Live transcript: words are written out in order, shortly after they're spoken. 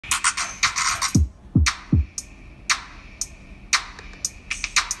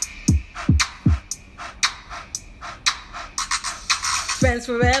Friends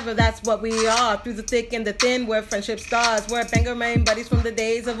forever, that's what we are. Through the thick and the thin, we're friendship stars. We're banger main buddies from the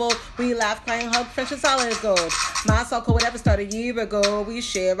days of old. We laugh, crying, hug, friendship solid as gold. My soul code ever started a year ago. We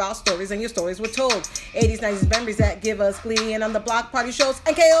share our stories and your stories were told. 80s, 90s memories that give us glee. And on the block party shows,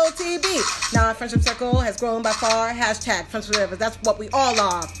 NKOTB. Now our friendship circle has grown by far. Hashtag friends forever, that's what we all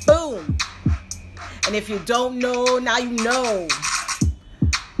are. Boom. And if you don't know, now you know.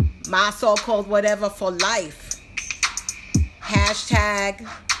 My soul code whatever for life. Hashtag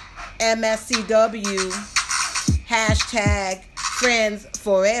MSCW. Hashtag friends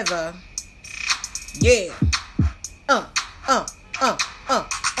forever. Yeah.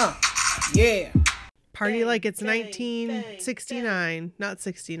 Yeah. Party like it's 1969. Not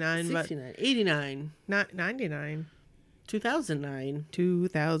 69, 69, but 89. Not 99. 2009.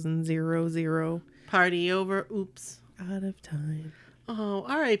 2000. Party over. Oops. Out of time. Oh,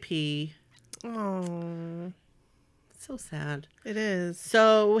 R.I.P. Oh. So sad. It is.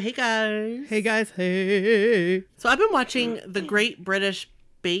 So, hey guys. Hey guys, hey. So I've been watching the Great British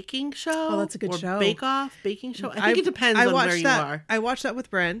Baking Show. Oh, that's a good show. Bake Off, Baking Show. I think it depends on where you are. I watched that with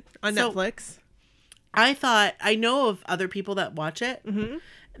Bren on Netflix. I know of other people that watch it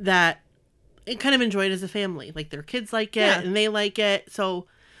that it kind of enjoy it as a family. Like their kids like it and they like it. So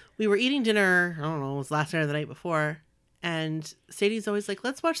we were eating dinner, I don't know, it was last night or the night before. And Sadie's always like,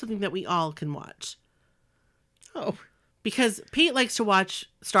 let's watch something that we all can watch. Oh. Because Pete likes to watch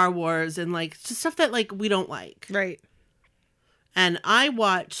Star Wars and like just stuff that like we don't like. Right. And I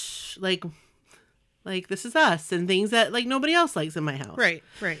watch like This Is Us and things that like nobody else likes in my house. Right,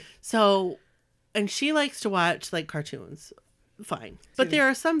 right. So, and she likes to watch like cartoons. Fine. But there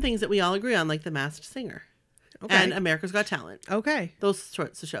are some things that we all agree on, like The Masked Singer. Okay. And America's Got Talent. Okay. Those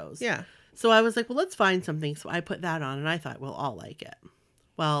sorts of shows. Yeah. So I was like, well, let's find something. So I put that on and I thought we'll all like it.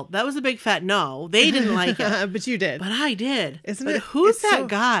 Well, that was a big fat no. They didn't like it. But you did. But I did. Isn't it? Who's that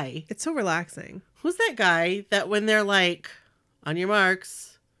guy? It's so relaxing. Who's that guy that when they're like, on your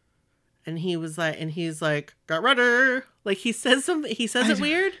marks, and he's like, got ready. Like he says it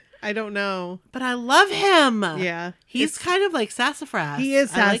weird. I don't know. But I love him. Yeah. He's kind of like sassafras. He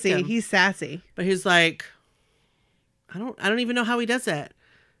is sassy. Like he's sassy. But he's like, I don't even know how he does it.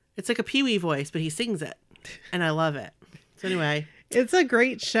 It's like a Pee-wee voice, but he sings it. And I love it. So anyway. It's a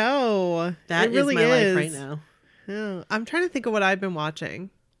great show. That really is my life right now. Yeah. I'm trying to think of what I've been watching.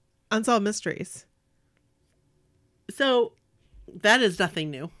 Unsolved Mysteries. So that is nothing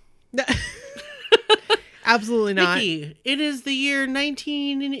new. Absolutely not. Nikki, it is the year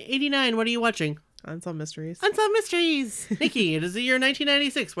 1989. What are you watching? Unsolved Mysteries. Unsolved Mysteries. Nikki, it is the year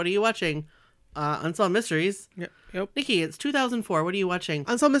 1996. What are you watching? Unsolved Mysteries. Yep. Nikki, it's 2004. What are you watching?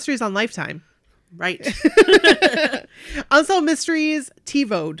 Unsolved Mysteries on Lifetime. Right. Unsolved Mysteries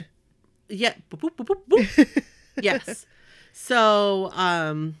TiVo'd. Yeah. Boop, boop, boop, boop. Yes. So,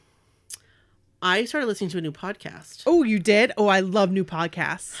 I started listening to a new podcast. Oh, you did? Oh, I love new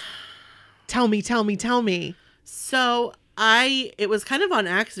podcasts. Tell me. So, it was kind of on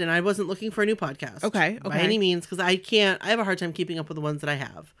accident. I wasn't looking for a new podcast. Okay. By any means, because I have a hard time keeping up with the ones that I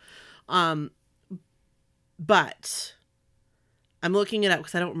have. But I'm looking it up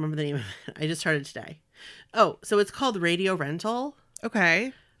because I don't remember the name of it. I just started today. Oh, so it's called Radio Rental.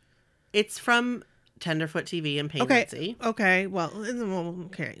 Okay. It's from Tenderfoot TV and Payne Lindsay. Okay. Well,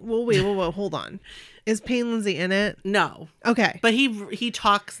 okay. Well, wait. Hold on. Is Payne Lindsay in it? No. Okay. But he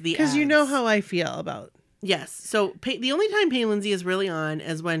talks the because you know how I feel about. Yes. So the only time Payne Lindsay is really on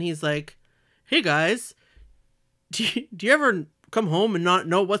is when he's like, "Hey guys, do you ever come home and not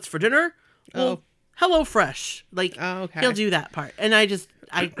know what's for dinner?" Well, Hello Fresh. Like he'll do that part, and I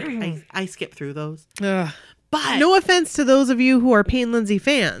skip through those. Ugh. But no offense to those of you who are Payne Lindsay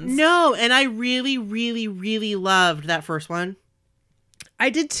fans. No, and I really, really, really loved that first one. I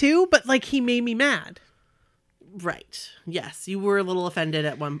did too, but like he made me mad. Right. Yes, you were a little offended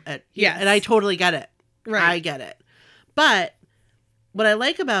yes, and I totally get it. Right. I get it. But what I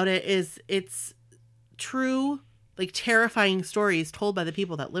like about it is it's true, like terrifying stories told by the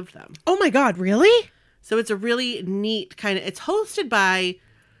people that lived them. Oh my God, really? So it's a really neat kind of, it's hosted by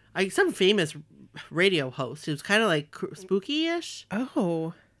some famous radio host who's kind of like spooky-ish.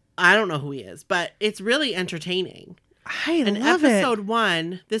 Oh. I don't know who he is, but it's really entertaining. I love it. Episode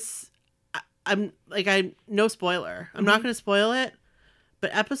 1, I'm no spoiler. I'm not going to spoil it,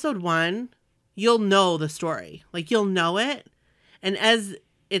 but episode 1, you'll know the story. Like you'll know it. And as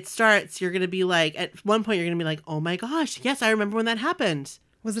it starts, you're going to be like, at one point you're going to be like, oh my gosh, yes, I remember when that happened.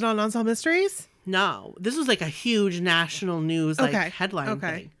 Was it on Unsolved Mysteries? No, this was like a huge national news headline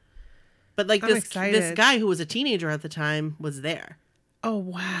thing. But like this guy who was a teenager at the time was there. Oh,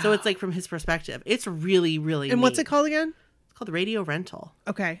 wow. So it's like from his perspective. It's really, really And neat. what's it called again? It's called Radio Rental.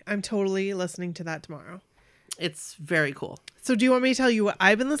 Okay, I'm totally listening to that tomorrow. It's very cool. So do you want me to tell you what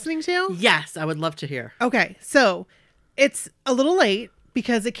I've been listening to? Yes, I would love to hear. Okay, so it's a little late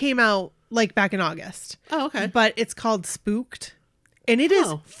because it came out like back in August. Oh, okay. But it's called Spooked. And it is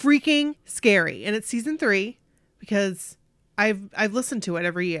freaking scary. And it's season 3 because I've listened to it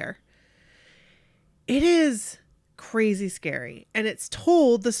every year. It is crazy scary. And it's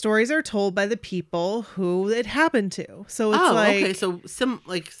told, the stories are told by the people who it happened to. So it's okay. So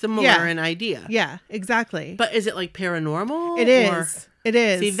similar in idea. Yeah, exactly. But is it like paranormal? It is. It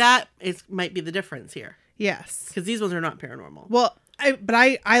is. See, that might be the difference here. Yes. Because these ones are not paranormal. Well,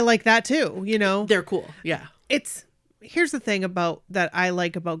 I like that too, you know. They're cool. Yeah. Here's the thing that I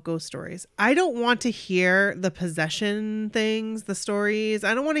like about ghost stories. I don't want to hear the possession things, the stories.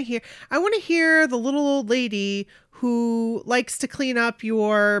 I want to hear the little old lady who likes to clean up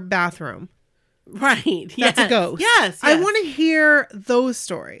your bathroom. Right. That's a ghost. Yes. I want to hear those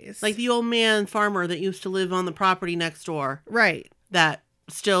stories. Like the old man farmer that used to live on the property next door. Right. That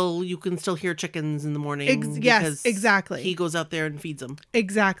you can still hear chickens in the morning. Yes, exactly. He goes out there and feeds them.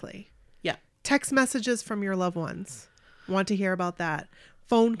 Exactly. Yeah. Text messages from your loved ones. Want to hear about that.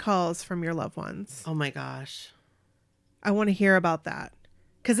 Phone calls from your loved ones. Oh my gosh. I want to hear about that.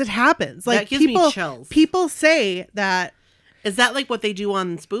 Because it happens. Like that gives me chills. People say that. Is that like what they do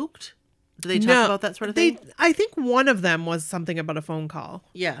on Spooked? Do they talk about that sort of thing? I think one of them was something about a phone call.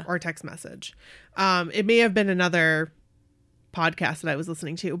 Yeah. Or text message. It may have been another podcast that I was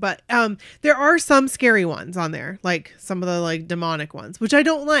listening to, but there are some scary ones on there, like some of the like demonic ones, which I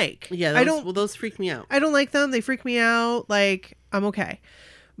don't like. Yeah, those freak me out. I don't like them. They freak me out. Like, I'm okay.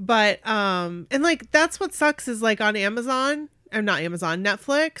 But and like that's what sucks is like on Amazon, or not Amazon,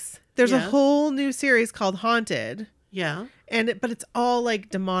 Netflix, there's a whole new series called Haunted. Yeah. But it's all like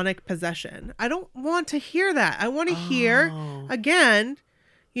demonic possession. I don't want to hear that. I want to hear again,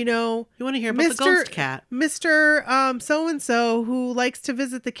 you know, you want to hear about the ghost cat. Mr. So-and-so who likes to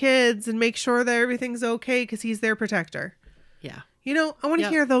visit the kids and make sure that everything's okay because he's their protector. Yeah. You know, I want to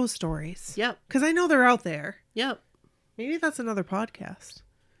hear those stories. Yep. Because I know they're out there. Yep. Maybe that's another podcast.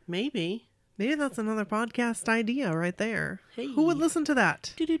 Maybe that's another podcast idea right there. Hey. Who would listen to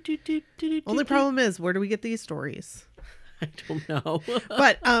that? Only problem is, where do we get these stories? I don't know.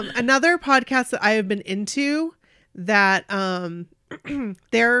 But another podcast that I have been into that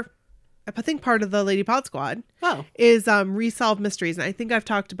they're I think part of the Lady Pod Squad is Resolve Mysteries, and I think I've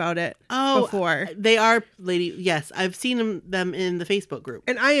talked about it before. They are yes, I've seen them in the Facebook group.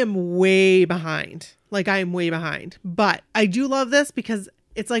 And I am way behind. Like, I am way behind. But I do love this because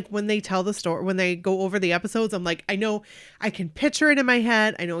it's like when they tell the story, when they go over the episodes, I'm like, I know, I can picture it in my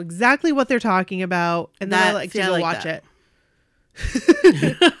head. I know exactly what they're talking about. And then I like to go watch it.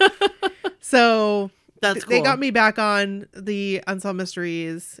 So that's cool. They got me back on the Unsolved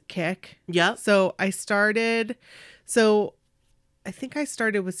Mysteries kick. Yeah. So I think I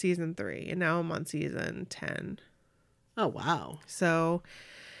started with season 3 and now I'm on season 10. Oh, wow. So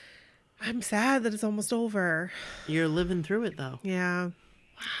I'm sad that it's almost over. You're living through it though. Yeah. Wow.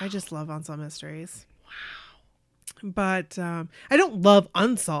 I just love Unsolved Mysteries. Wow. But I don't love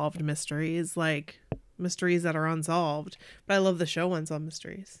unsolved mysteries, like mysteries that are unsolved, but I love the show Unsolved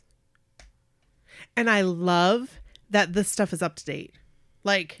Mysteries. And I love that this stuff is up to date.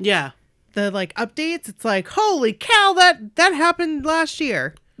 Like, yeah, the like updates, it's like, holy cow, that happened last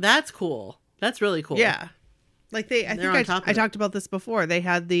year. That's cool. That's really cool. Yeah. Like I talked about this before. They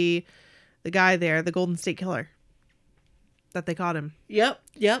had the guy there, the Golden State Killer, that they caught him. Yep.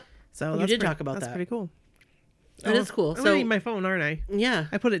 So you did talk about that. That's pretty cool. That is cool. I'm reading my phone, aren't I? Yeah.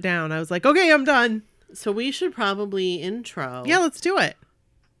 I put it down. I was like, okay, I'm done. So we should probably intro. Yeah, let's do it.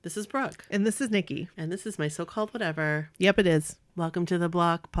 This is Brooke. And this is Nikki. And this is my so-called whatever. Yep, it is. Welcome to the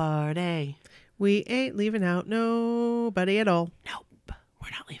block party. We ain't leaving out nobody at all. Nope.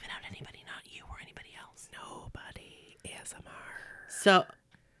 We're not leaving out anybody, not you or anybody else. Nobody. ASMR.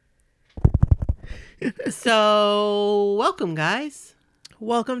 So welcome, guys.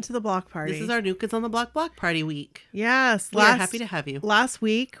 Welcome to the block party. This is our New Kids on the Block party week. Yes. We're happy to have you. Last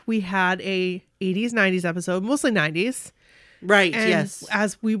week, we had a 80s, 90s episode, mostly 90s. Right, and yes.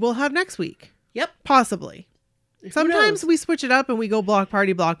 As we will have next week. Yep. Possibly. Sometimes we switch it up and we go block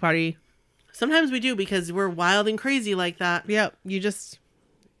party. Sometimes we do because we're wild and crazy like that. Yep. You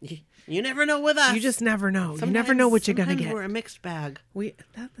never know with us. You just never know. You never know what you're going to get. We're a mixed bag.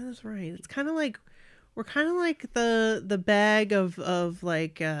 That's right. It's kind of like, we're kind of like the bag of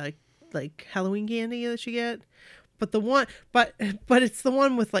like Halloween candy that you get. But but it's the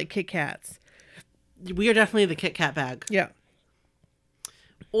one with like Kit Kats. We are definitely the Kit Kat bag. Yeah.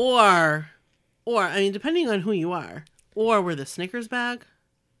 Or I mean, depending on who you are, Or were the Snickers bag?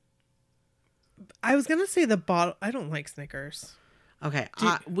 I was gonna say the bottle. I don't like Snickers. Okay,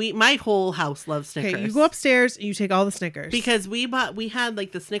 my whole house loves Snickers. Okay, you go upstairs and you take all the Snickers because we had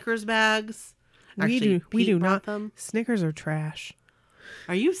like the Snickers bags. Actually, we do not. Them. Snickers are trash.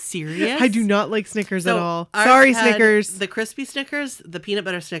 Are you serious? I do not like Snickers at all. ours Sorry, had Snickers. The crispy Snickers, the peanut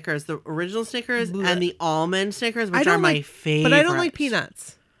butter Snickers, the original Snickers, and the almond Snickers, which are my favorite. But I don't like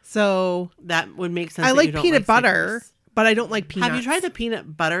peanuts. So that would make sense. I that like you don't peanut like butter, Snickers. but I don't like peanuts. Have you tried the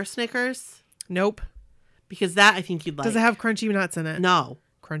peanut butter Snickers? Nope. Because that I think you'd like. Does it have crunchy nuts in it? No.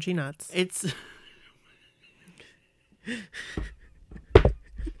 Crunchy nuts. It's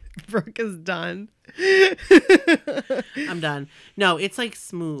Brooke is done. I'm done. No, it's like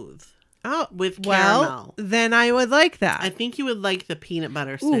smooth. Oh, with well, caramel. Then I would like that. I think you would like the peanut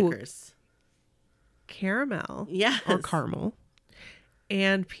butter Snickers. Caramel. Yes. Or caramel.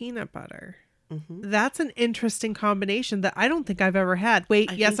 And peanut butter. Mm-hmm. That's an interesting combination that I don't think I've ever had.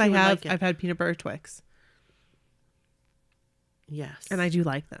 Wait, yes, I have. I've had peanut butter Twix. Yes. And I do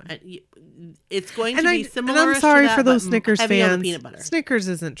like them. It's going to be similar. And I'm sorry to that, for those Snickers fans. Peanut butter. Snickers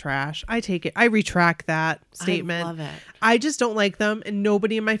isn't trash. I take it. I retract that statement. I love it. I just don't like them, and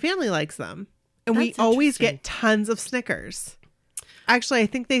nobody in my family likes them. And we always get tons of Snickers. Actually, I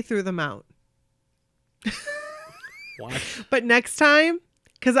think they threw them out. What? But next time,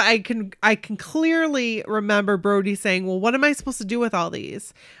 because I can clearly remember Brody saying, well, what am I supposed to do with all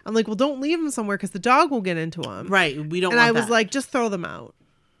these? I'm like, well, don't leave them somewhere because the dog will get into them. Right. We don't and want I was that. like, just throw them out.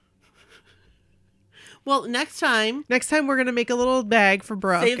 Well, next time we're going to make a little bag for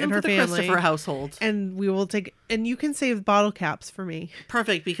Brooke save them and her for the family. Christopher household. And we will take, and you can save bottle caps for me.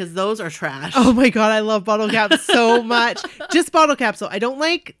 Perfect, because those are trash. Oh my God. I love bottle caps so much. Just bottle caps. So I don't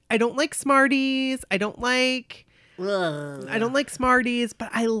like Smarties. I don't like Smarties, but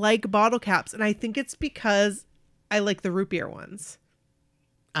I like bottle caps. And I think it's because I like the root beer ones.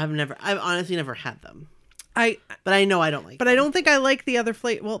 I've honestly never had them. But I know I don't like them. I don't think I like the other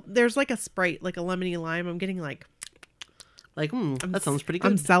flavor. Well, there's like a Sprite, like a lemony lime. I'm getting like that sounds pretty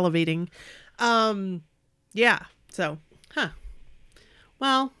good. I'm salivating. Yeah. So. Huh.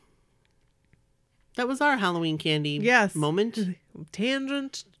 Well, that was our Halloween candy moment.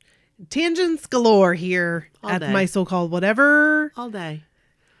 Tangents galore here All at day. my so-called whatever. All day.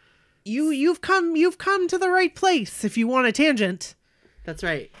 You've come to the right place if you want a tangent. That's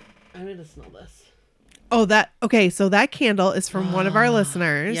right. I'm going to smell this. Oh, so that candle is from one of our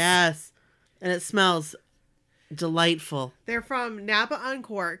listeners. Yes. And it smells delightful. They're from Napa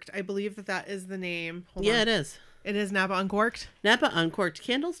Uncorked. I believe that is the name. Hold on. It is. It is Napa Uncorked?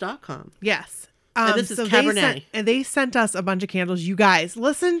 NapaUncorkedCandles.com. Yes. And this is Cabernet. They sent us a bunch of candles. You guys,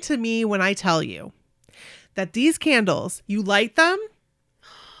 listen to me when I tell you that these candles, you light them,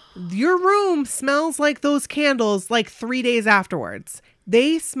 your room smells like those candles like 3 days afterwards.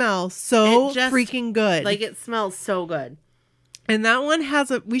 They smell so freaking good. Like, it smells so good. And that one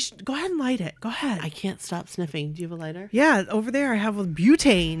has we should go ahead and light it. Go ahead. I can't stop sniffing. Do you have a lighter? Yeah, over there I have a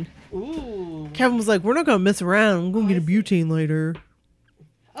butane. Ooh. Kevin was like, we're not going to mess around. I'm going to get a butane lighter.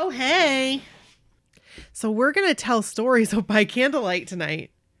 Oh, hey. So we're going to tell stories by candlelight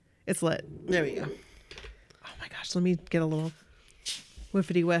tonight. It's lit. There we go. Oh my gosh, let me get a little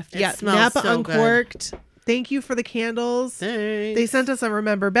whiffity whiff. It smells Napa so Uncorked. Good. Thank you for the candles. Thanks. They sent us a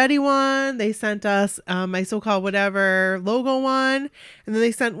Remember Betty one. They sent us my so-called whatever logo one. And then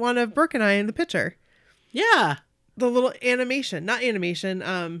they sent one of Brooke and I in the picture. Yeah. The little illustration.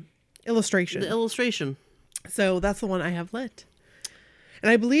 The illustration. So that's the one I have lit. And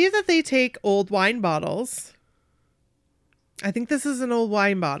I believe that they take old wine bottles. I think this is an old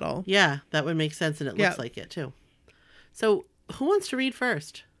wine bottle. Yeah, that would make sense. And it looks like it too. So who wants to read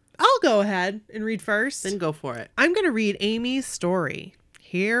first? I'll go ahead and read first. Then go for it. I'm going to read Amy's story.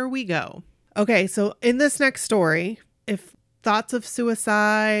 Here we go. Okay, so in this next story, if thoughts of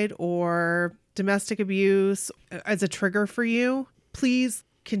suicide or domestic abuse as a trigger for you, please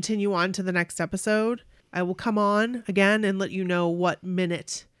continue on to the next episode. I will come on again and let you know what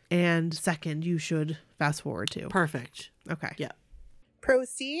minute and second you should fast forward to. Perfect. Okay. Yeah.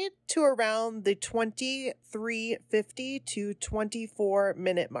 Proceed to around the 23:50 to 24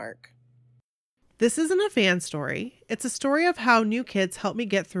 minute mark. This isn't a fan story. It's a story of how new kids helped me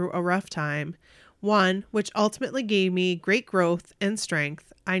get through a rough time, one which ultimately gave me great growth and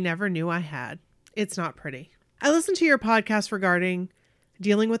strength I never knew I had. It's not pretty. I listened to your podcast regarding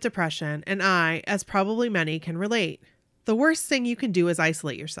dealing with depression, and I, as probably many, can relate. The worst thing you can do is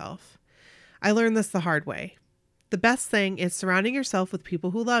isolate yourself. I learned this the hard way. The best thing is surrounding yourself with people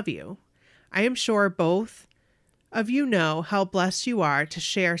who love you. I am sure both of you know how blessed you are to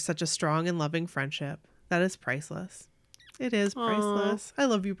share such a strong and loving friendship. That is priceless. It is priceless. I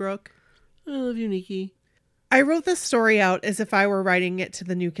love you, Brooke. I love you, Nikki. I wrote this story out as if I were writing it to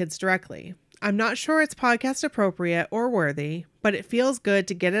the new kids directly. I'm not sure it's podcast appropriate or worthy, but it feels good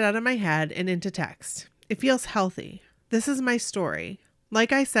to get it out of my head and into text. It feels healthy. This is my story.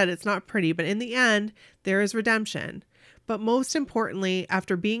 Like I said, it's not pretty, but in the end, there is redemption. But most importantly,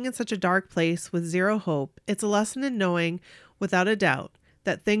 after being in such a dark place with zero hope, it's a lesson in knowing, without a doubt,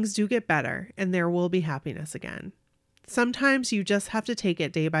 that things do get better and there will be happiness again. Sometimes you just have to take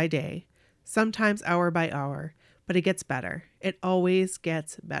it day by day, sometimes hour by hour, but it gets better. It always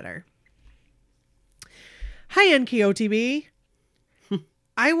gets better. Hi, NKOTB.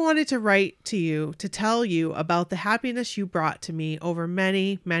 I wanted to write to you to tell you about the happiness you brought to me over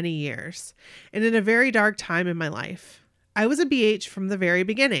many, many years, and in a very dark time in my life. I was a BH from the very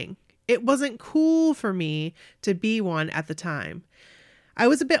beginning. It wasn't cool for me to be one at the time. I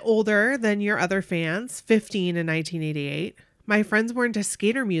was a bit older than your other fans, 15 in 1988. My friends were into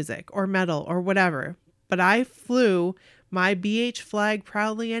skater music or metal or whatever, but I flew my BH flag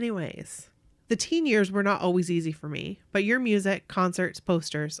proudly anyways. The teen years were not always easy for me, but your music, concerts,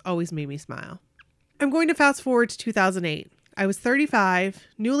 posters always made me smile. I'm going to fast forward to 2008. I was 35,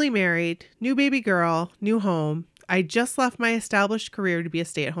 newly married, new baby girl, new home. I just left my established career to be a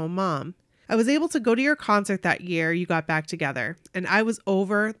stay-at-home mom. I was able to go to your concert that year you got back together, and I was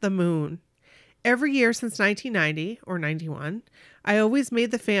over the moon. Every year since 1990 or 91, I always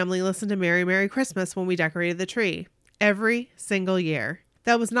made the family listen to Merry Merry Christmas when we decorated the tree. Every single year.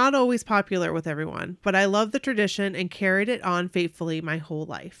 That was not always popular with everyone, but I loved the tradition and carried it on faithfully my whole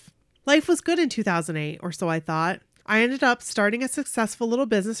life. Life was good in 2008, or so I thought. I ended up starting a successful little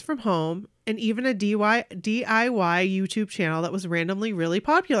business from home and even a DIY YouTube channel that was randomly really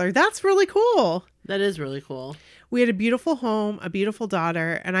popular. That's really cool. That is really cool. We had a beautiful home, a beautiful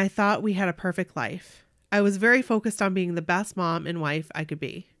daughter, and I thought we had a perfect life. I was very focused on being the best mom and wife I could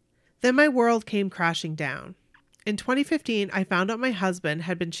be. Then my world came crashing down. In 2015, I found out my husband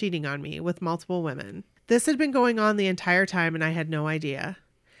had been cheating on me with multiple women. This had been going on the entire time and I had no idea.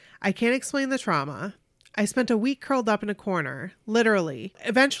 I can't explain the trauma. I spent a week curled up in a corner, literally.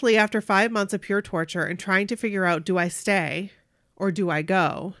 Eventually, after 5 months of pure torture and trying to figure out, do I stay or do I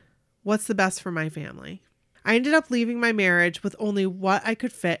go? What's the best for my family? I ended up leaving my marriage with only what I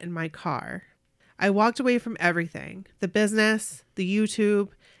could fit in my car. I walked away from everything, the business, the YouTube,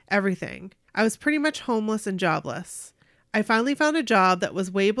 everything. I was pretty much homeless and jobless. I finally found a job that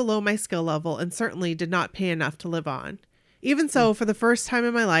was way below my skill level and certainly did not pay enough to live on. Even so, for the first time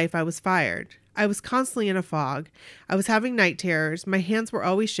in my life, I was fired. I was constantly in a fog. I was having night terrors. My hands were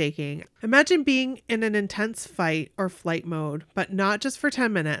always shaking. Imagine being in an intense fight or flight mode, but not just for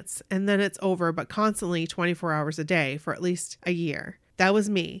 10 minutes, and then it's over, but constantly 24 hours a day for at least a year. That was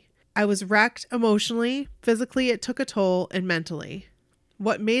me. I was wrecked emotionally, physically it took a toll, and mentally.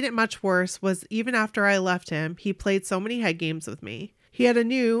 What made it much worse was even after I left him, he played so many head games with me. He had a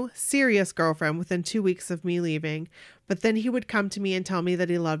new, serious girlfriend within 2 weeks of me leaving, but then he would come to me and tell me that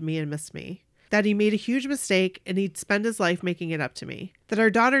he loved me and missed me. That he made a huge mistake and he'd spend his life making it up to me. That our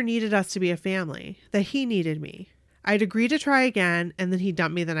daughter needed us to be a family. That he needed me. I'd agree to try again and then he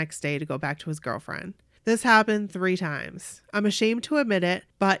dumped me the next day to go back to his girlfriend. This happened 3 times. I'm ashamed to admit it,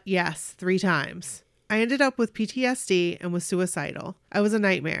 but yes, 3 times. I ended up with PTSD and was suicidal. I was a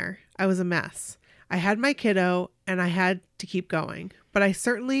nightmare. I was a mess. I had my kiddo and I had to keep going, but I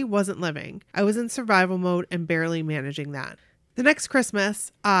certainly wasn't living. I was in survival mode and barely managing that. The next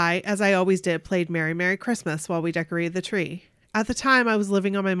Christmas, I, as I always did, played Merry Merry Christmas while we decorated the tree. At the time, I was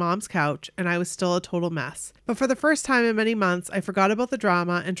living on my mom's couch and I was still a total mess. But for the first time in many months, I forgot about the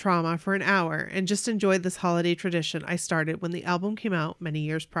drama and trauma for an hour and just enjoyed this holiday tradition I started when the album came out many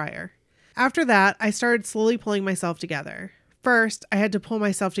years prior. After that, I started slowly pulling myself together. First, I had to pull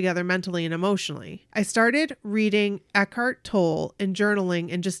myself together mentally and emotionally. I started reading Eckhart Tolle and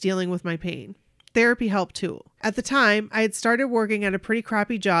journaling and just dealing with my pain. Therapy helped too. At the time, I had started working at a pretty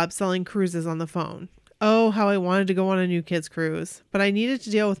crappy job selling cruises on the phone. Oh, how I wanted to go on a new kids cruise, but I needed to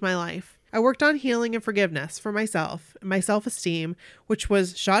deal with my life. I worked on healing and forgiveness for myself and my self-esteem, which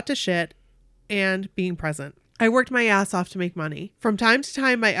was shot to shit, and being present. I worked my ass off to make money. From time to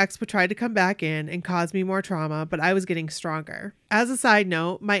time, my ex would try to come back in and cause me more trauma, but I was getting stronger. As a side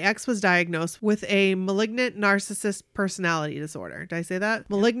note, my ex was diagnosed with a malignant narcissist personality disorder. Did I say that?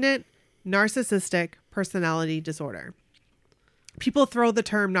 Malignant narcissistic personality disorder. People throw the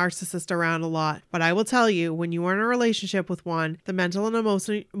term narcissist around a lot, but I will tell you, when you are in a relationship with one, the mental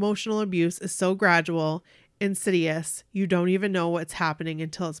and emotional abuse is so gradual, insidious, you don't even know what's happening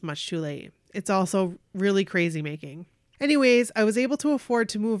until it's much too late. It's also really crazy making. Anyways, I was able to afford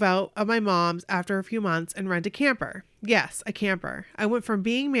to move out of my mom's after a few months and rent a camper. Yes, a camper. I went from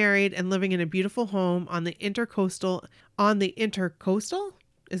being married and living in a beautiful home on the intercoastal.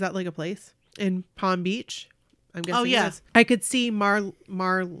 Is that like a place? In Palm Beach? I'm guessing. Oh, yeah. it is. I could see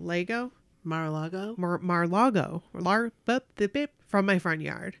Mar-a-Lago from my front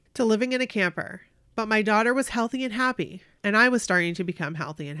yard to living in a camper. But my daughter was healthy and happy, and I was starting to become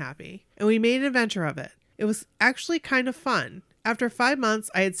healthy and happy. And we made an adventure of it. It was actually kind of fun. After 5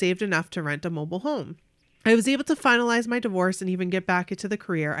 months, I had saved enough to rent a mobile home. I was able to finalize my divorce and even get back into the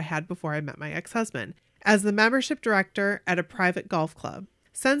career I had before I met my ex-husband, as the membership director at a private golf club.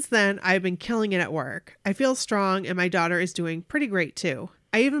 Since then, I've been killing it at work. I feel strong, and my daughter is doing pretty great too.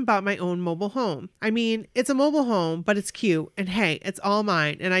 I even bought my own mobile home. I mean, it's a mobile home, but it's cute, and hey, it's all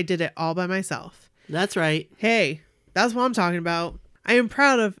mine, and I did it all by myself. That's right. Hey, that's what I'm talking about. I am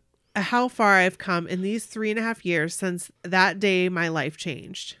proud of how far I've come in these 3.5 years since that day my life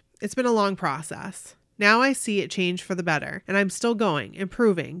changed. It's been a long process. Now I see it change for the better, and I'm still going,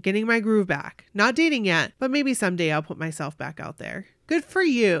 improving, getting my groove back. Not dating yet, but maybe someday I'll put myself back out there. Good for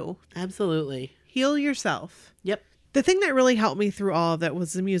you. Absolutely. Heal yourself. Yep. The thing that really helped me through all of that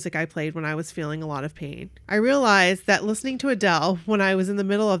was the music I played when I was feeling a lot of pain. I realized that listening to Adele when I was in the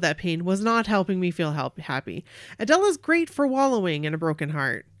middle of that pain was not helping me feel happy. Adele is great for wallowing in a broken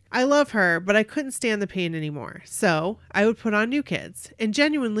heart. I love her, but I couldn't stand the pain anymore. So I would put on New Kids and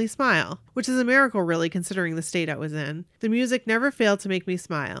genuinely smile, which is a miracle really considering the state I was in. The music never failed to make me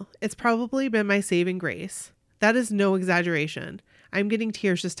smile. It's probably been my saving grace. That is no exaggeration. I'm getting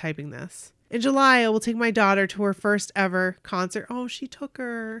tears just typing this. In July, I will take my daughter to her first ever concert. Oh, she took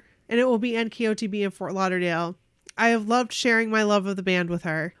her. And it will be NKOTB in Fort Lauderdale. I have loved sharing my love of the band with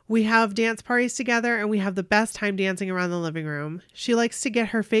her. We have dance parties together and we have the best time dancing around the living room. She likes to get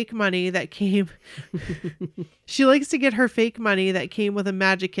her fake money that came with a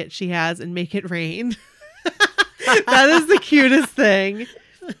magic kit she has and make it rain. That is the cutest thing.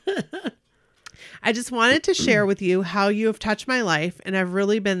 I just wanted to share with you how you have touched my life and I've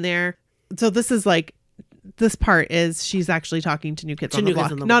really been there. So this part is she's actually talking to New Kids on the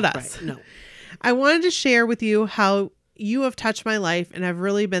Block, not us. Right. No. I wanted to share with you how you have touched my life and have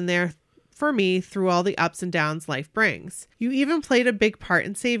really been there for me through all the ups and downs life brings. You even played a big part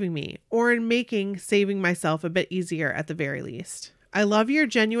in saving me, or in making saving myself a bit easier at the very least. I love your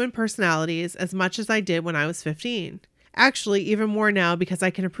genuine personalities as much as I did when I was 15. Actually, even more now because I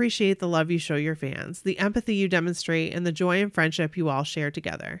can appreciate the love you show your fans, the empathy you demonstrate, and the joy and friendship you all share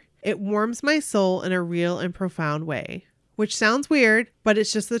together. It warms my soul in a real and profound way, which sounds weird, but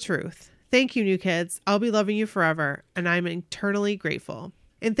it's just the truth. Thank you, New Kids. I'll be loving you forever, and I'm eternally grateful.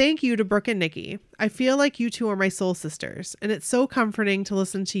 And thank you to Brooke and Nikki. I feel like you two are my soul sisters, and it's so comforting to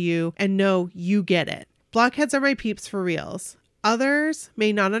listen to you and know you get it. Blockheads are my peeps for reals. Others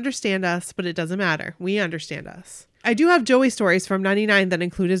may not understand us, but it doesn't matter. We understand us. I do have Joey stories from 99 that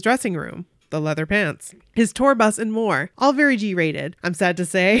include his dressing room, the leather pants, his tour bus, and more. All very G-rated, I'm sad to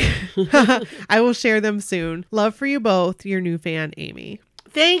say. I will share them soon. Love for you both, your new fan, Amy.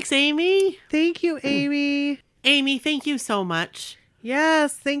 Thanks, Amy. Thank you, Amy. Amy, thank you so much.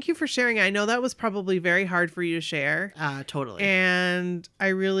 Yes, thank you for sharing. I know that was probably very hard for you to share. Totally. And I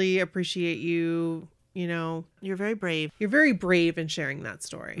really appreciate you, You're very brave. You're very brave in sharing that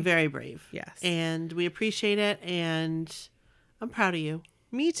story. Very brave. Yes. And we appreciate it, and I'm proud of you.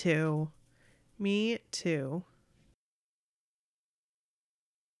 Me too. Me too.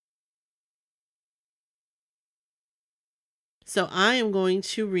 So I am going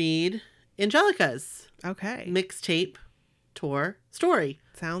to read Angelica's Okay. mixtape tour story.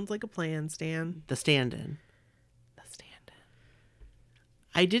 Sounds like a plan, Stan. The Stand-In. The Stand-In.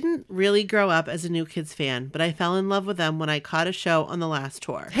 I didn't really grow up as a New Kids fan, but I fell in love with them when I caught a show on the last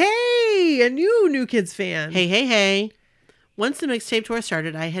tour. Hey, a New Kids fan. Hey. Once the mixtape tour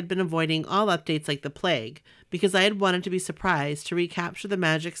started, I had been avoiding all updates like the plague because I had wanted to be surprised to recapture the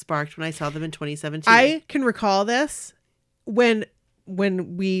magic sparked when I saw them in 2017. I can recall this when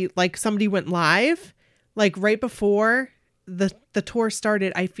we, somebody went live, right before the tour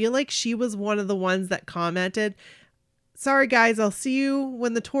started. I feel like she was one of the ones that commented, "Sorry guys, I'll see you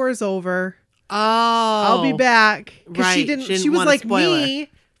when the tour is over. Oh, I'll be back." Right. She was like me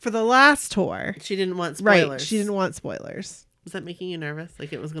for the last tour. She didn't want spoilers. Right. She didn't want spoilers. Was that making you nervous?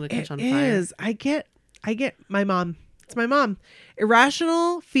 Like it was going to catch on fire? It is. I get my mom. It's my mom.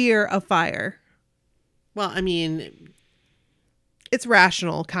 Irrational fear of fire. Well, I mean, it's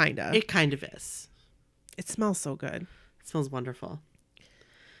rational, kind of. It kind of is. It smells so good. It smells wonderful.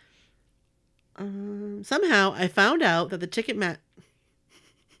 Somehow I found out that the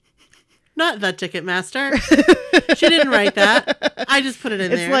not the Ticketmaster. She didn't write that. I just put it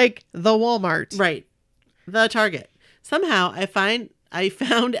in there. It's like the Walmart. Right. The Target. Somehow I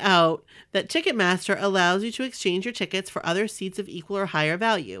found out that Ticketmaster allows you to exchange your tickets for other seats of equal or higher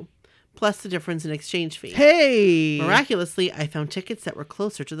value, plus the difference in exchange fee. Hey! Miraculously, I found tickets that were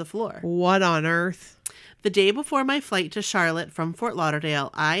closer to the floor. What on earth? The day before my flight to Charlotte from Fort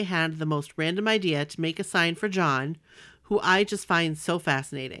Lauderdale, I had the most random idea to make a sign for John, who I just find so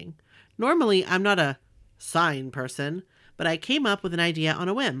fascinating. Normally, I'm not a sign person, but I came up with an idea on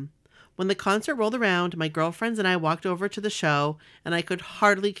a whim. When the concert rolled around, my girlfriends and I walked over to the show, and I could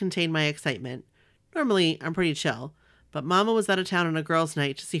hardly contain my excitement. Normally, I'm pretty chill, but Mama was out of town on a girls'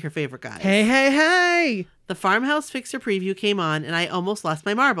 night to see her favorite guys. Hey! The Farmhouse Fixer preview came on, and I almost lost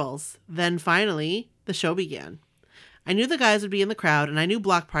my marbles. Then, finally, the show began. I knew the guys would be in the crowd, and I knew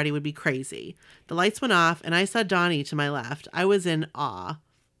Block Party would be crazy. The lights went off, and I saw Donnie to my left. I was in awe.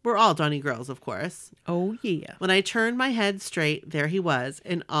 We're all Donnie girls, of course. Oh, yeah. When I turned my head straight, there he was,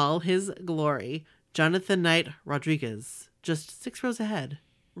 in all his glory. Jonathan Knight Rodriguez, just 6 rows ahead,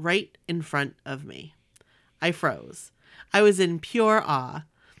 right in front of me. I froze. I was in pure awe.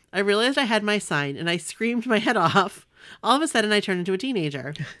 I realized I had my sign, and I screamed my head off. All of a sudden, I turned into a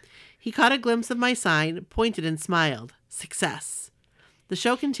teenager. He caught a glimpse of my sign, pointed, and smiled. Success. The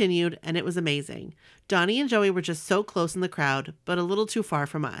show continued, and it was amazing. Donnie and Joey were just so close in the crowd, but a little too far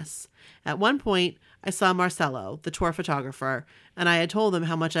from us. At one point, I saw Marcelo, the tour photographer, and I had told him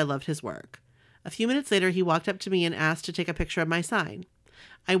how much I loved his work. A few minutes later, he walked up to me and asked to take a picture of my sign.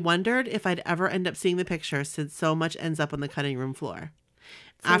 I wondered if I'd ever end up seeing the picture since so much ends up on the cutting room floor.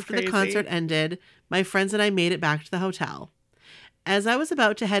 After the concert ended, my friends and I made it back to the hotel. As I was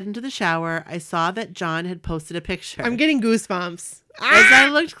about to head into the shower, I saw that John had posted a picture. I'm getting goosebumps. As I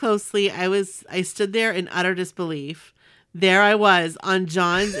looked closely, I stood there in utter disbelief. There I was on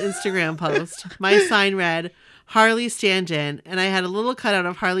John's Instagram post. My sign read, Harley stand-in, and I had a little cutout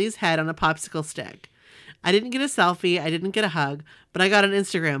of Harley's head on a popsicle stick. I didn't get a selfie, I didn't get a hug, but I got an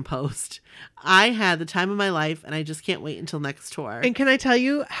Instagram post. I had the time of my life, and I just can't wait until next tour. And can I tell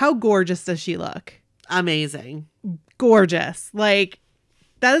you, how gorgeous does she look? Amazing. Gorgeous. Like,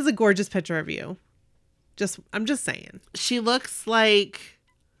 that is a gorgeous picture of you. I'm just saying. She looks like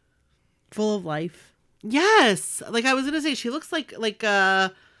full of life. Yes. Like I was gonna say, she looks like they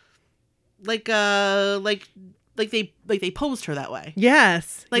posed her that way.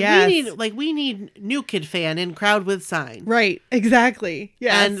 Yes. Like yes. we need New Kid fan in crowd with sign. Right. Exactly.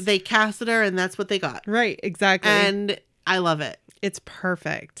 Yes. And they casted her, and that's what they got. Right. Exactly. And I love it. It's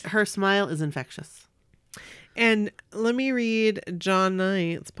perfect. Her smile is infectious. And let me read John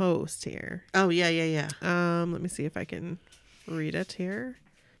Knight's post here. Oh, yeah. Let me see if I can read it here.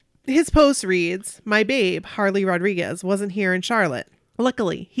 His post reads, My babe, Harley Rodriguez, wasn't here in Charlotte.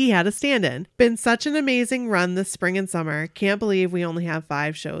 Luckily, he had a stand-in. Been such an amazing run this spring and summer. Can't believe we only have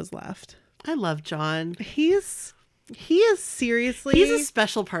 5 shows left. I love John. He is seriously... He's a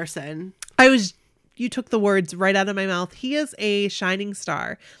special person. You took the words right out of my mouth. He is a shining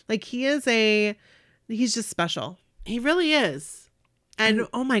star. Like, he's just special. He really is. And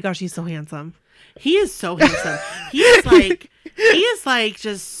oh my gosh, he's so handsome. He is so handsome. he is like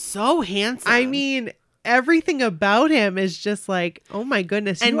just so handsome. I mean, everything about him is just like, oh my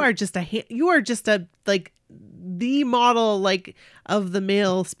goodness, you are just a like the model like of the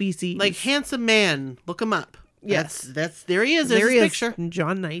male species. Like handsome man. Look him up. Yes. That's there he is. There he is. Picture.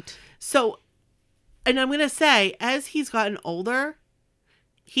 John Knight. So, and I'm going to say, as he's gotten older,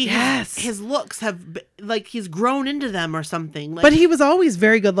 his looks have, like, he's grown into them or something. Like, but he was always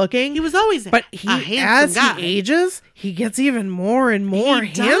very good looking. He was always but a handsome guy. He ages, he gets even more and more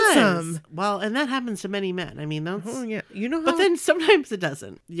handsome. Well, and that happens to many men. I mean, that's... Oh, yeah. You know how... But then sometimes it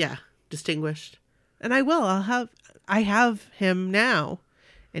doesn't. Yeah. Distinguished. And I have him now.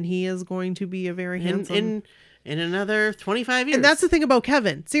 And he is going to be a very handsome... In another 25 years. And that's the thing about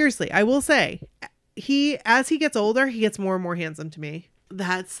Kevin. Seriously, I will say, as he gets older, he gets more and more handsome to me.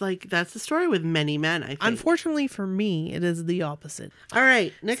 That's the story with many men, I think. Unfortunately for me, it is the opposite. All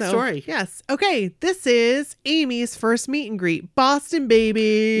right, next story. Yes. Okay, this is Amy's first meet and greet. Boston,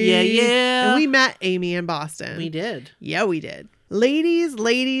 baby. Yeah. And we met Amy in Boston. We did. Yeah, we did. Ladies.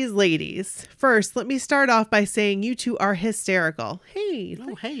 First, let me start off by saying you two are hysterical. Hey.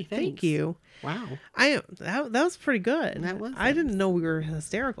 Oh, hey, thanks. Thank you. Wow. That was pretty good. That was. I didn't know we were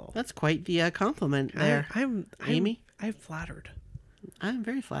hysterical. That's quite the compliment there. Amy. I'm flattered. I'm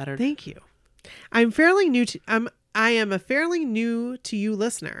very flattered. Thank you. I'm fairly new to I am a fairly new to you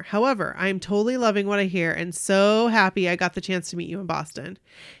listener. However, I am totally loving what I hear and so happy I got the chance to meet you in Boston.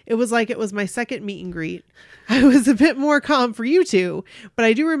 It was like it was my second meet and greet. I was a bit more calm for you two, but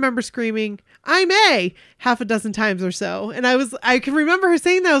I do remember screaming, "I'm A," half a dozen times or so. And I can remember her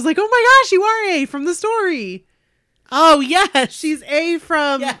saying that. I was like, oh my gosh, you are A from the story. Oh, yes. She's A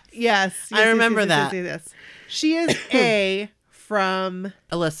from, yes. I remember that. Yes. She is A from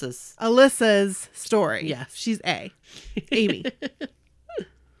Alyssa's story. Yes. She's A. Amy.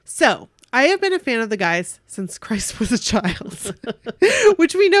 So, I have been a fan of the guys since Christ was a child,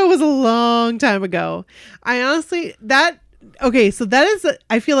 which we know was a long time ago. I honestly, I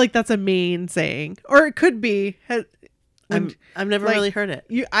feel like that's a main saying, or it could be. I've never really heard it.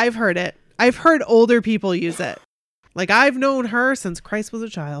 I've heard it. I've heard older people use it. Like, I've known her since Christ was a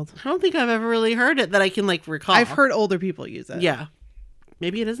child. I don't think I've ever really heard it that I can recall. I've heard older people use it. Yeah.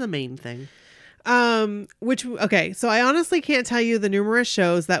 Maybe it is a main thing. So I honestly can't tell you the numerous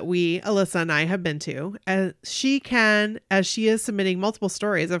shows that Alyssa and I have been to, as she is submitting multiple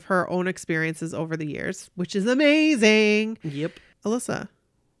stories of her own experiences over the years, which is amazing. Yep. Alyssa,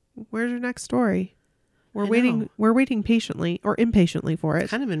 where's your next story? We're waiting patiently or impatiently for it.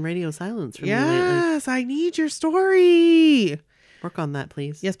 Kind of in radio silence from you lately. Yes, I need your story. Work on that,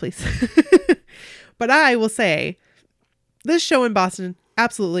 please. Yes, please. But I will say, this show in Boston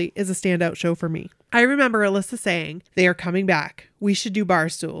absolutely is a standout show for me. I remember Alyssa saying, they are coming back. We should do bar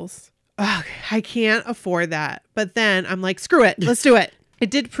stools. Ugh, I can't afford that. But then I'm like, screw it. Let's do it.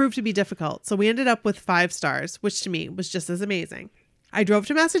 It did prove to be difficult. So we ended up with 5 stars, which to me was just as amazing. I drove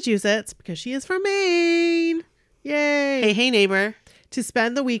to Massachusetts because she is from Maine. Yay. Hey, neighbor. To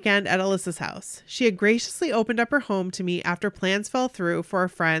spend the weekend at Alyssa's house. She had graciously opened up her home to me after plans fell through for a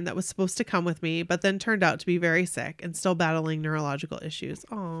friend that was supposed to come with me, but then turned out to be very sick and still battling neurological issues.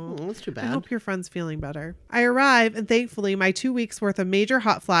 Oh, that's too bad. I hope your friend's feeling better. I arrive, and thankfully my 2 weeks worth of major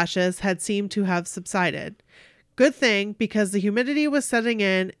hot flashes had seemed to have subsided. Good thing, because the humidity was setting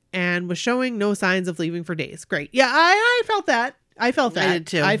in and was showing no signs of leaving for days. Great. Yeah, I felt that. I felt that. I did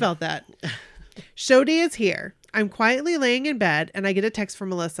too. I felt that. Show day is here. I'm quietly laying in bed and I get a text from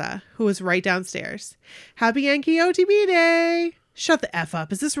Melissa, who is right downstairs. Happy NKOTB Day! Shut the F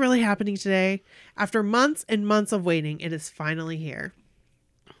up. Is this really happening today? After months and months of waiting, it is finally here.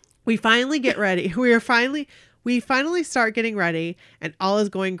 We finally get ready. We finally start getting ready and all is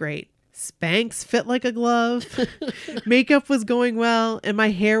going great. Spanx fit like a glove. Makeup was going well and my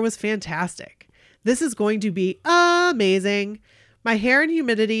hair was fantastic. This is going to be amazing. My hair and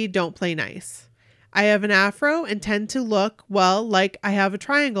humidity don't play nice. I have an afro and tend to look, well, like I have a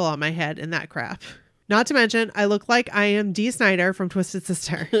triangle on my head and that crap. Not to mention, I look like I am Dee Snider from Twisted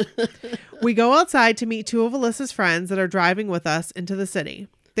Sister. We go outside to meet 2 of Alyssa's friends that are driving with us into the city.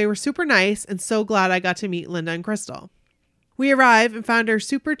 They were super nice and so glad I got to meet Linda and Crystal. We arrive and found our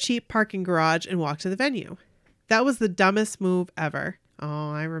super cheap parking garage and walked to the venue. That was the dumbest move ever.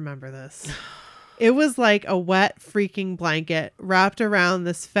 Oh, I remember this. It was like a wet freaking blanket wrapped around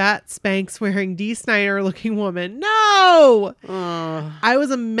this fat Spanx wearing Dee Snider looking woman. No! I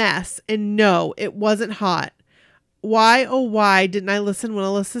was a mess. And no, it wasn't hot. Why, oh why didn't I listen when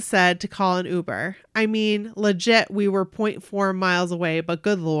Alyssa said to call an Uber? I mean, legit, we were 0.4 miles away, but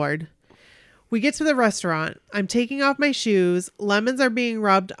good Lord. We get to the restaurant. I'm taking off my shoes. Lemons are being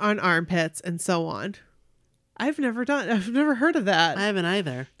rubbed on armpits and so on. I've never heard of that. I haven't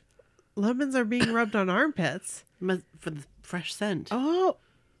either. Lemons are being rubbed on armpits. For the fresh scent. Oh.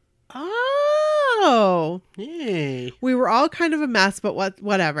 Hey. We were all kind of a mess, but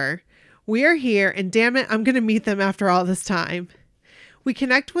whatever. We are here, and damn it, I'm going to meet them after all this time. We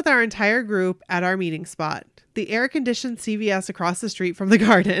connect with our entire group at our meeting spot, the air-conditioned CVS across the street from the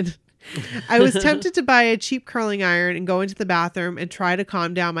garden. I was tempted to buy a cheap curling iron and go into the bathroom and try to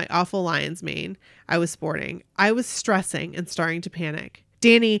calm down my awful lion's mane I was sporting. I was stressing and starting to panic.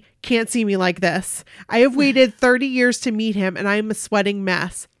 Danny can't see me like this. I have waited 30 years to meet him and I am a sweating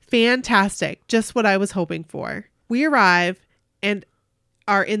mess. Fantastic. Just what I was hoping for. We arrive and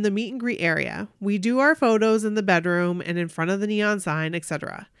are in the meet and greet area. We do our photos in the bedroom and in front of the neon sign,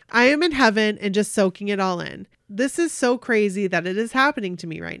 etc. I am in heaven and just soaking it all in. This is so crazy that it is happening to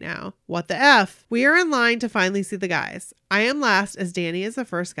me right now. What the F? We are in line to finally see the guys. I am last as Danny is the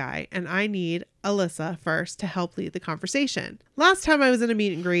first guy and I need Alyssa first to help lead the conversation. Last time I was in a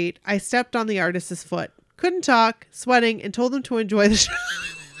meet and greet, I stepped on the artist's foot. Couldn't talk, sweating, and told them to enjoy the show.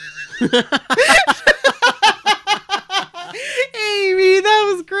 Amy,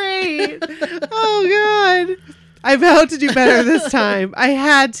 that was great. Oh God. I vowed to do better this time. I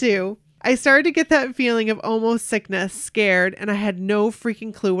had to. I started to get that feeling of almost sickness, scared, and I had no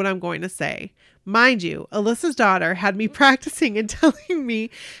freaking clue what I'm going to say. Mind you, Alyssa's daughter had me practicing and telling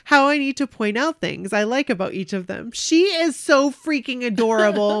me how I need to point out things I like about each of them. She is so freaking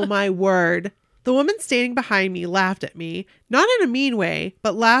adorable, my word. The woman standing behind me laughed at me, not in a mean way,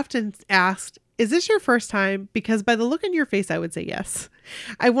 but laughed and asked, "Is this your first time?" Because by the look on your face, I would say yes.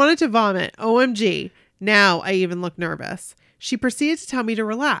 I wanted to vomit. OMG. Now I even look nervous. She proceeded to tell me to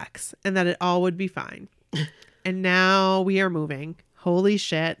relax and that it all would be fine. And now we are moving. Holy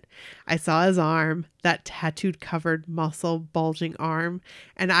shit. I saw his arm, that tattooed covered muscle bulging arm,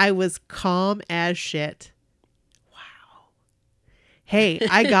 and I was calm as shit. Wow. Hey,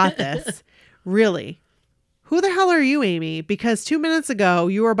 I got this. Really. Who the hell are you, Amy? Because 2 minutes ago,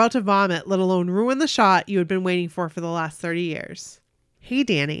 you were about to vomit, let alone ruin the shot you had been waiting for the last 30 years. Hey,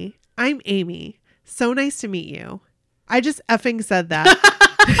 Danny. I'm Amy. So nice to meet you. I just effing said that.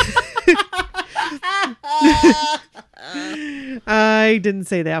 I didn't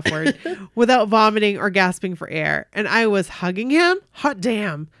say the F word without vomiting or gasping for air. And I was hugging him. Hot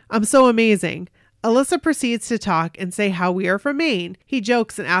damn. I'm so amazing. Alyssa proceeds to talk and say how we are from Maine. He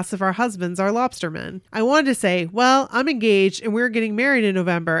jokes and asks if our husbands are lobstermen. I wanted to say, well, I'm engaged and we're getting married in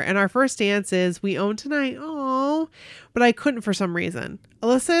November and our first dance is we own tonight. Oh, but I couldn't for some reason.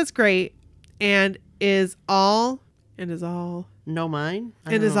 Alyssa is great and is all no mine.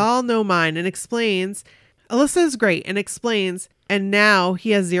 And is all no mine and explains. Alyssa is great and explains, and now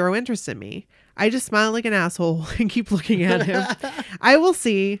he has zero interest in me. I just smile like an asshole and keep looking at him. I will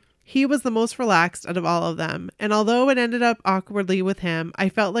see. He was the most relaxed out of all of them. And although it ended up awkwardly with him, I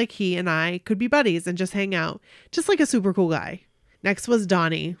felt like he and I could be buddies and just hang out. Just like a super cool guy. Next was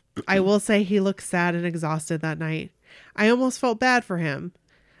Donnie. I will say he looked sad and exhausted that night. I almost felt bad for him.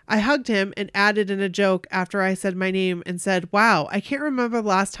 I hugged him and added in a joke after I said my name and said, wow, I can't remember the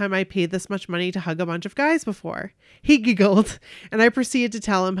last time I paid this much money to hug a bunch of guys before. He giggled, and I proceeded to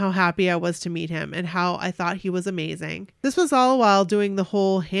tell him how happy I was to meet him and how I thought he was amazing. This was all while doing the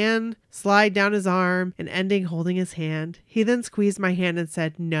whole hand slide down his arm and ending holding his hand. He then squeezed my hand and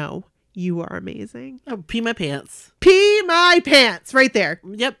said, no, you are amazing. Oh, pee my pants. Pee my pants right there.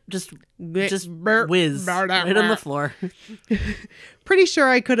 Yep, just whiz right on the floor. Pretty sure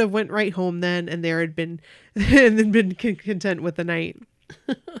I could have went right home then and there had been and then been content with the night.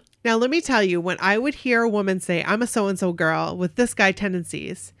 Now let me tell you, when I would hear a woman say, I'm a so-and-so girl with this guy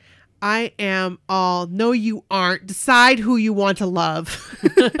tendencies, I am all, no you aren't. Decide who you want to love.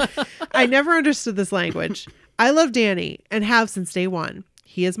 I never understood this language. I love Danny and have since day one.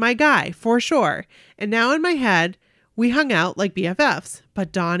 He is my guy, for sure. And now in my head, we hung out like BFFs.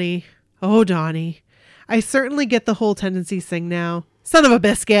 But Donnie, oh Donnie, I certainly get the whole tendencies thing now. Son of a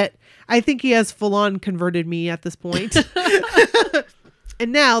biscuit. I think he has full on converted me at this point.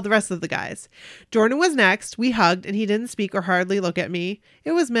 And now the rest of the guys. Jordan was next. We hugged and he didn't speak or hardly look at me.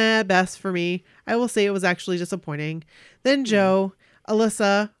 It was meh, best for me. I will say it was actually disappointing. Then Joe,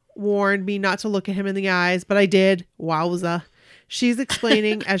 Alyssa warned me not to look at him in the eyes, but I did. Wowza. She's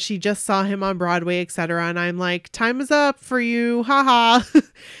explaining as she just saw him on Broadway, etc. And I'm like, time is up for you. Haha.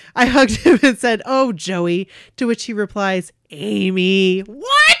 I hugged him and said, oh, Joey. To which he replies, Amy.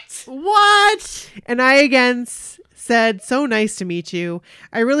 What? And I again said, so nice to meet you.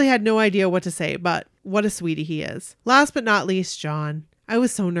 I really had no idea what to say, but what a sweetie he is. Last but not least, John. I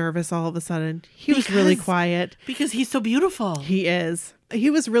was so nervous all of a sudden. He was really quiet. Because he's so beautiful. He is. He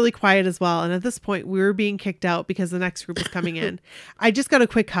was really quiet as well. And at this point, we were being kicked out because the next group was coming in. I just got a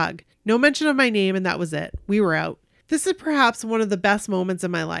quick hug. No mention of my name, and that was it. We were out. This is perhaps one of the best moments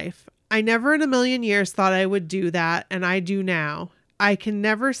in my life. I never in a million years thought I would do that, and I do now. I can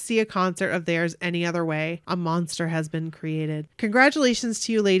never see a concert of theirs any other way. A monster has been created. Congratulations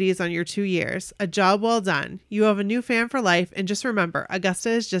to you ladies on your 2 years. A job well done. You have a new fan for life, and just remember, Augusta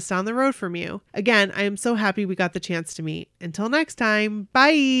is just down the road from you. Again, I am so happy we got the chance to meet. Until next time,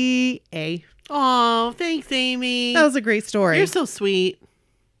 bye. A. Oh, thanks, Amy. That was a great story. You're so sweet.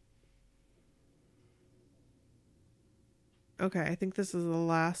 Okay, I think this is the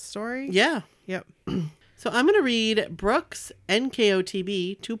last story. Yeah. Yep. So I'm going to read Brooke's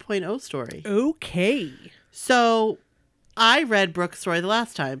NKOTB 2.0 story. Okay. So I read Brooke's story the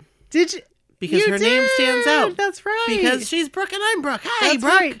last time. Did you? Because her name stands out. That's right. Because she's Brooke and I'm Brooke. Hey, That's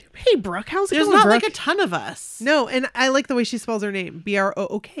Brooke. right. Hey, Brooke. How's it There's going, not Brooke? like a ton of us. No, and I like the way she spells her name.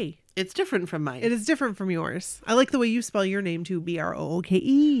 B-R-O-O-K. It's different from mine. It is different from yours. I like the way you spell your name too.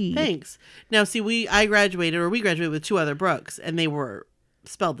 B-R-O-O-K-E. Thanks. Now, see, we graduated with 2 other Brooks, and they were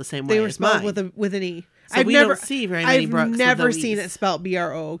spelled the same way. They were as spelled mine. with an E. So we don't see very many Brooks. I've never seen it spelled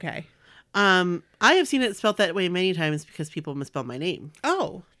B-R-O-O-K. I have seen it spelled that way many times because people misspell my name.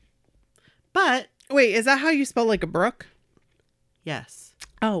 Oh. But Wait, is that how you spell like a brook? yes,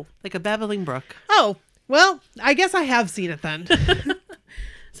 Oh. like a babbling brook. Oh. Well, I guess I have seen it then.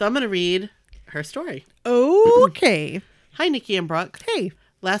 So I'm going to read her story. Okay. Hi, Nikki and Brooke. Hey.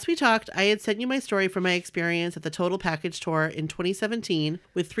 Last we talked, I had sent you my story from my experience at the Total Package Tour in 2017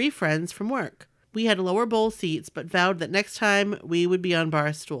 with 3 friends from work. We had lower bowl seats, but vowed that next time we would be on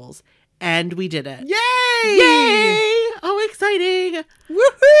bar stools. And we did it. Yay! Yay! Oh, exciting!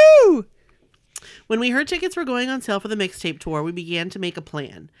 Woohoo! When we heard tickets were going on sale for the mixtape tour, we began to make a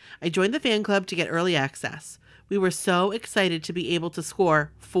plan. I joined the fan club to get early access. We were so excited to be able to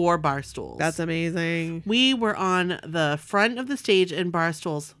score 4 bar stools. That's amazing. We were on the front of the stage in bar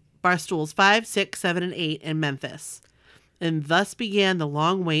stools 5, 6, 7, and 8 in Memphis. And thus began the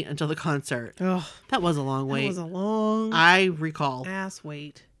long wait until the concert. Oh, That was a long wait. that was a long I recall. ass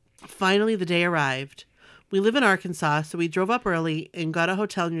wait. Finally, the day arrived. We live in Arkansas, so we drove up early and got a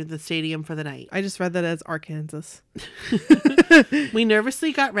hotel near the stadium for the night. I just read that as Arkansas. We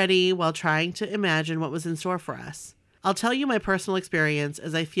nervously got ready while trying to imagine what was in store for us. I'll tell you my personal experience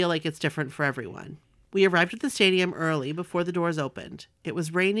as I feel like it's different for everyone. We arrived at the stadium early before the doors opened. It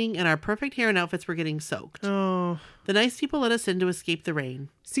was raining and our perfect hair and outfits were getting soaked. Oh, The nice people let us in to escape the rain.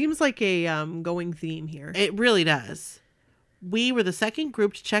 seems like a going theme here. It really does. We were the second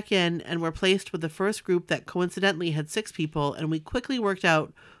group to check in and were placed with the first group that coincidentally had 6 people, and we quickly worked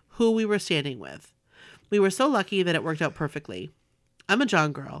out who we were standing with. We were so lucky that it worked out perfectly. I'm a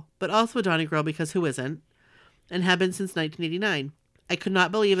John girl, but also a Donnie girl because who isn't? And have been since 1989. I could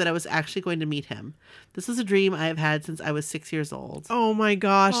not believe that I was actually going to meet him. This is a dream I have had since I was 6 years old. Oh my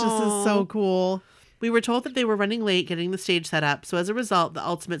gosh, this is so Aw. cool. We were told that they were running late getting the stage set up, so as a result, the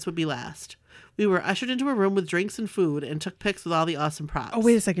Ultimates would be last. We were ushered into a room with drinks and food and took pics with all the awesome props. Oh,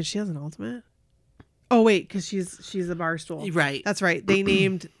 wait a second. She has an ultimate? Oh, wait, because she's a bar stool. Right. That's right. They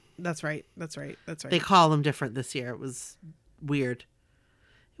named... That's right. They call them different this year. It was weird.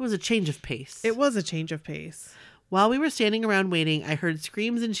 It was a change of pace. It was a change of pace. While we were standing around waiting, I heard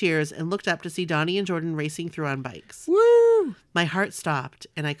screams and cheers and looked up to see Donnie and Jordan racing through on bikes. Woo! My heart stopped,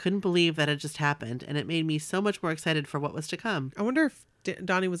 and I couldn't believe that it just happened, and it made me so much more excited for what was to come. I wonder if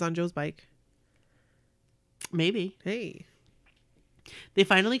Donnie was on Joe's bike. Maybe. Hey. They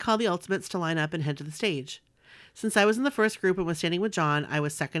finally called the Ultimates to line up and head to the stage. Since I was in the first group and was standing with John, I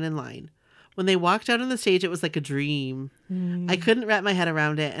was second in line. When they walked out on the stage, it was like a dream. I couldn't wrap my head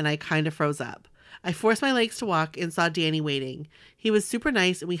around it, and I kind of froze up. I forced my legs to walk and saw Danny waiting. He was super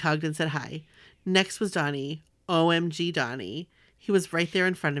nice, and we hugged and said hi. Next was Donnie. OMG Donnie. He was right there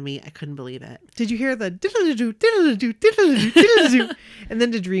in front of me. I couldn't believe it. Did you hear the diddle-a-doo, diddle-a-doo, diddle-a-doo, diddle-a-doo? And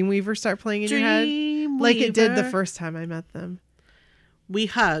then did Dreamweaver start playing in your head? Like it did the first time I met them. We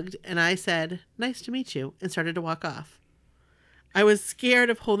hugged, and I said, "Nice to meet you," and started to walk off. I was scared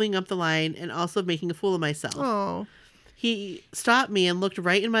of holding up the line and also of making a fool of myself. Oh. He stopped me and looked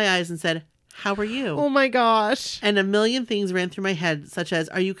right in my eyes and said, "How are you?" Oh my gosh. And a million things ran through my head, such as,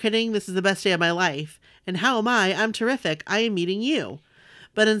 "Are you kidding? This is the best day of my life." And "How am I? I'm terrific. I am meeting you."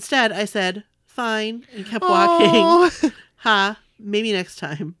 But instead, I said, "Fine," and kept walking. Oh. Ha, maybe next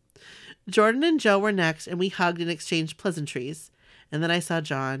time. Jordan and Joe were next, and we hugged and exchanged pleasantries. And then I saw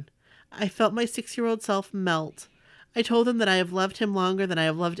John. I felt my 6-year-old self melt. I told him that I have loved him longer than I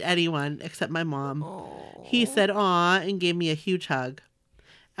have loved anyone except my mom. He said, "Aw," and gave me a huge hug.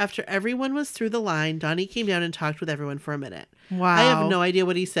 After everyone was through the line, Donnie came down and talked with everyone for a minute. Wow. I have no idea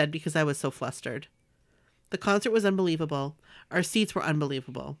what he said because I was so flustered. The concert was unbelievable. Our seats were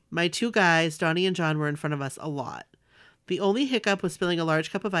unbelievable. My 2 guys, Donnie and John, were in front of us a lot. The only hiccup was spilling a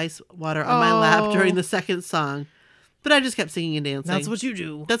large cup of ice water on my lap during the second song. But I just kept singing and dancing. That's what you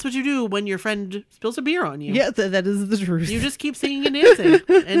do. That's what you do when your friend spills a beer on you. Yeah, that is the truth. You just keep singing and dancing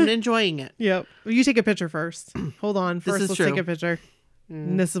and enjoying it. Yep. Well, you take a picture first. Hold on. First, is let's true. take a picture.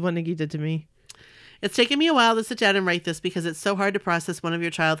 And this is what Nikki did to me. It's taken me a while to sit down and write this because it's so hard to process one of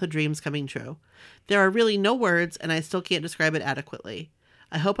your childhood dreams coming true. There are really no words, and I still can't describe it adequately.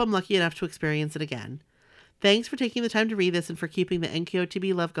 I hope I'm lucky enough to experience it again. Thanks for taking the time to read this and for keeping the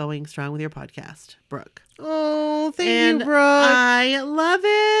NKOTB love going strong with your podcast. Brooke. Oh, thank And you, Brooke. I love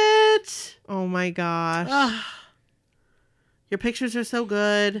it. Oh my gosh. Ah, your pictures are so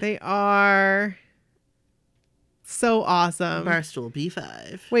good. They are so awesome. Barstool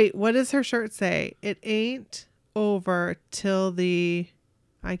B5. Wait, what does her shirt say? It ain't over till the...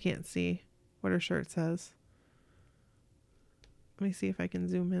 I can't see what her shirt says. Let me see if I can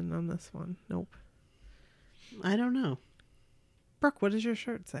zoom in on this one. Nope. I don't know. Brooke, what does your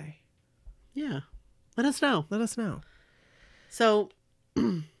shirt say? Yeah. Let us know. Let us know. So,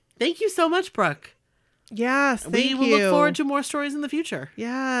 thank you so much, Brooke. Yes, We will look forward to more stories in the future.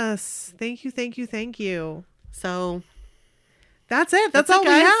 Yes, thank you, thank you, thank you. So that's it. That's all we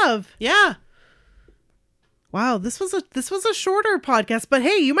have. Yeah. Wow, this was a shorter podcast, but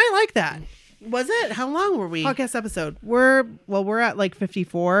hey, you might like that. Was it? How long were we? Podcast episode. We're at like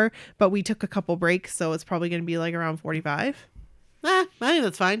 54, but we took a couple breaks, so it's probably going to be like around 45. I think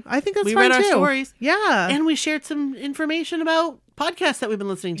that's fine. I think that's we fine read too. our stories. Yeah. And we shared some information about podcasts that we've been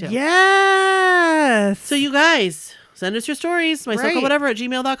listening to. Yes. So you guys, send us your stories.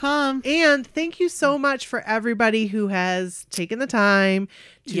 mycirclewhatever@gmail.com. And thank you so much for everybody who has taken the time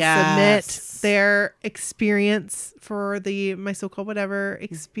to submit their experience for the My So-Called Whatever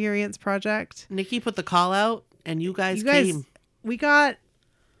Experience project. Nikki put the call out, and you guys came. We got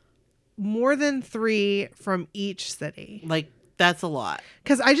more than 3 from each city. Like, that's a lot.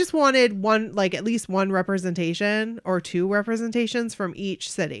 Because I just wanted at least one representation or 2 representations from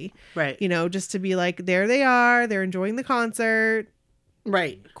each city. Right. You know, just to be like, there they are. They're enjoying the concert.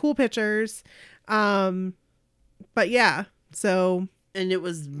 Right. Cool pictures. But yeah, so. And it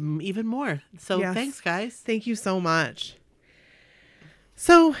was even more. So thanks, guys. Thank you so much.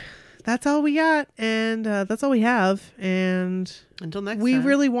 So that's all we got. And that's all we have. And until next time. We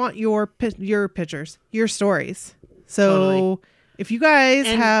really want your pictures, your stories. So totally. If you guys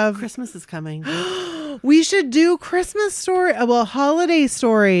have Christmas is coming. We should do Christmas holiday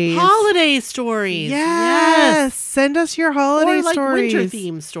stories. Holiday stories. Yes. Send us your holiday stories. Winter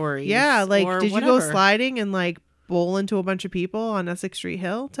theme stories. Yeah, like did whatever. you go sliding and like bowl into a bunch of people on Essex Street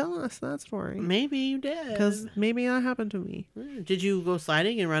Hill? Tell us that story. Maybe you did. Because maybe that happened to me. Did you go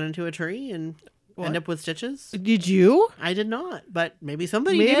sliding and run into a tree and end up with stitches? Did you? I did not, but maybe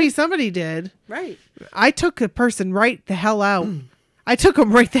somebody did. Somebody did. Right. I took a person right the hell out. I took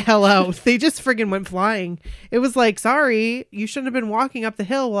them right the hell out. They just friggin' went flying. It was like, sorry, you shouldn't have been walking up the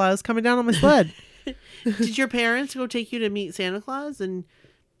hill while I was coming down on my sled. Did your parents go take you to meet Santa Claus and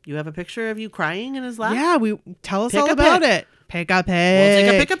you have a picture of you crying in his lap? Yeah, tell us all about it. Pick a pick.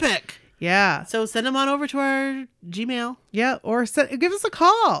 We'll take a pick. Yeah. So send them on over to our Gmail. Yeah, or give us a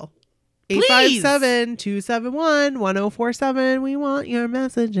call. 857-271-1047. We want your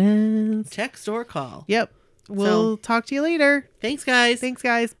messages. Text or call. Yep. We'll talk to you later. Thanks, guys.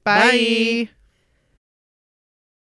 Bye. Bye.